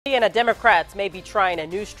Indiana Democrats may be trying a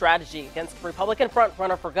new strategy against Republican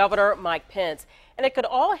frontrunner for governor Mike Pence, and it could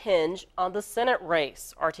all hinge on the Senate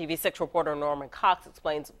race. RTV6 reporter Norman Cox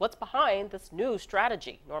explains what's behind this new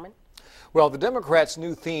strategy. Norman? Well, the Democrats'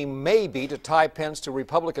 new theme may be to tie Pence to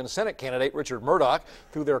Republican Senate candidate Richard Mourdock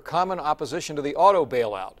through their common opposition to the auto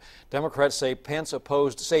bailout. Democrats say Pence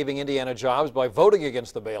opposed saving Indiana jobs by voting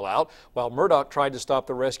against the bailout, while Mourdock tried to stop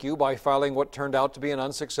the rescue by filing what turned out to be an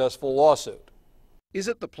unsuccessful lawsuit. Is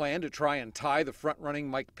it the plan to try and tie the front-running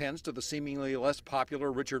Mike Pence to the seemingly less popular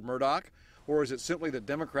Richard Mourdock? Or is it simply that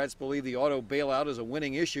Democrats believe the auto bailout is a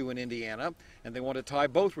winning issue in Indiana and they want to tie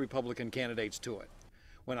both Republican candidates to it?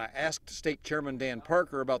 When I asked State Chairman Dan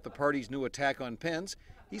Parker about the party's new attack on Pence,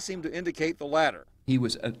 he seemed to indicate the latter. He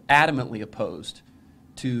was adamantly opposed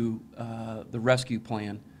to the rescue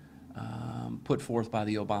plan put forth by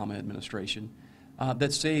the Obama administration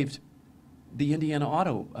that saved the Indiana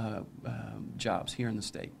auto jobs here in the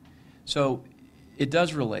state. So it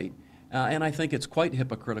does relate, and I think it's quite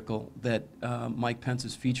hypocritical that Mike Pence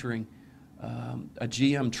is featuring a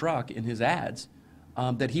GM truck in his ads,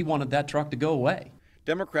 that he wanted that truck to go away.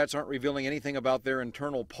 Democrats aren't revealing anything about their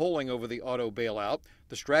internal polling over the auto bailout.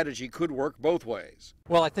 The strategy could work both ways.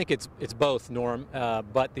 Well, I think it's both, Norm,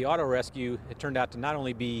 but the auto rescue, it turned out to not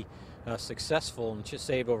only be successful and just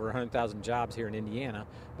saved over 100,000 jobs here in Indiana,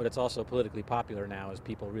 but it's also politically popular now as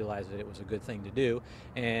people realize that it was a good thing to do.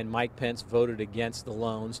 And Mike Pence voted against the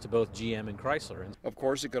loans to both GM and Chrysler. Of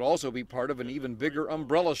course, it could also be part of an even bigger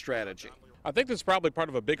umbrella strategy. I think this is probably part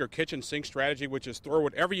of a bigger kitchen sink strategy, which is throw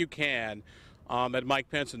whatever you can at Mike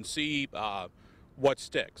Pence and see what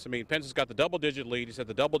sticks. I mean, Pence has got the double-digit lead. He's had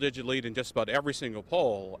the double-digit lead in just about every single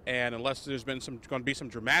poll, and unless there's been going to be some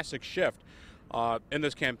dramatic shift in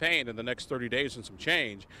this campaign in the next 30 days and some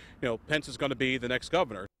change, Pence is going to be the next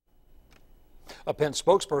governor. A Pence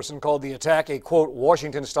spokesperson called the attack a, quote,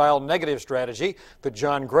 Washington-style negative strategy that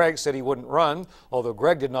John Gregg said he wouldn't run. Although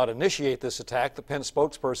Gregg did not initiate this attack, the Pence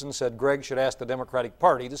spokesperson said Gregg should ask the Democratic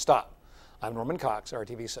Party to stop. I'm Norman Cox,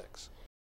 RTV6.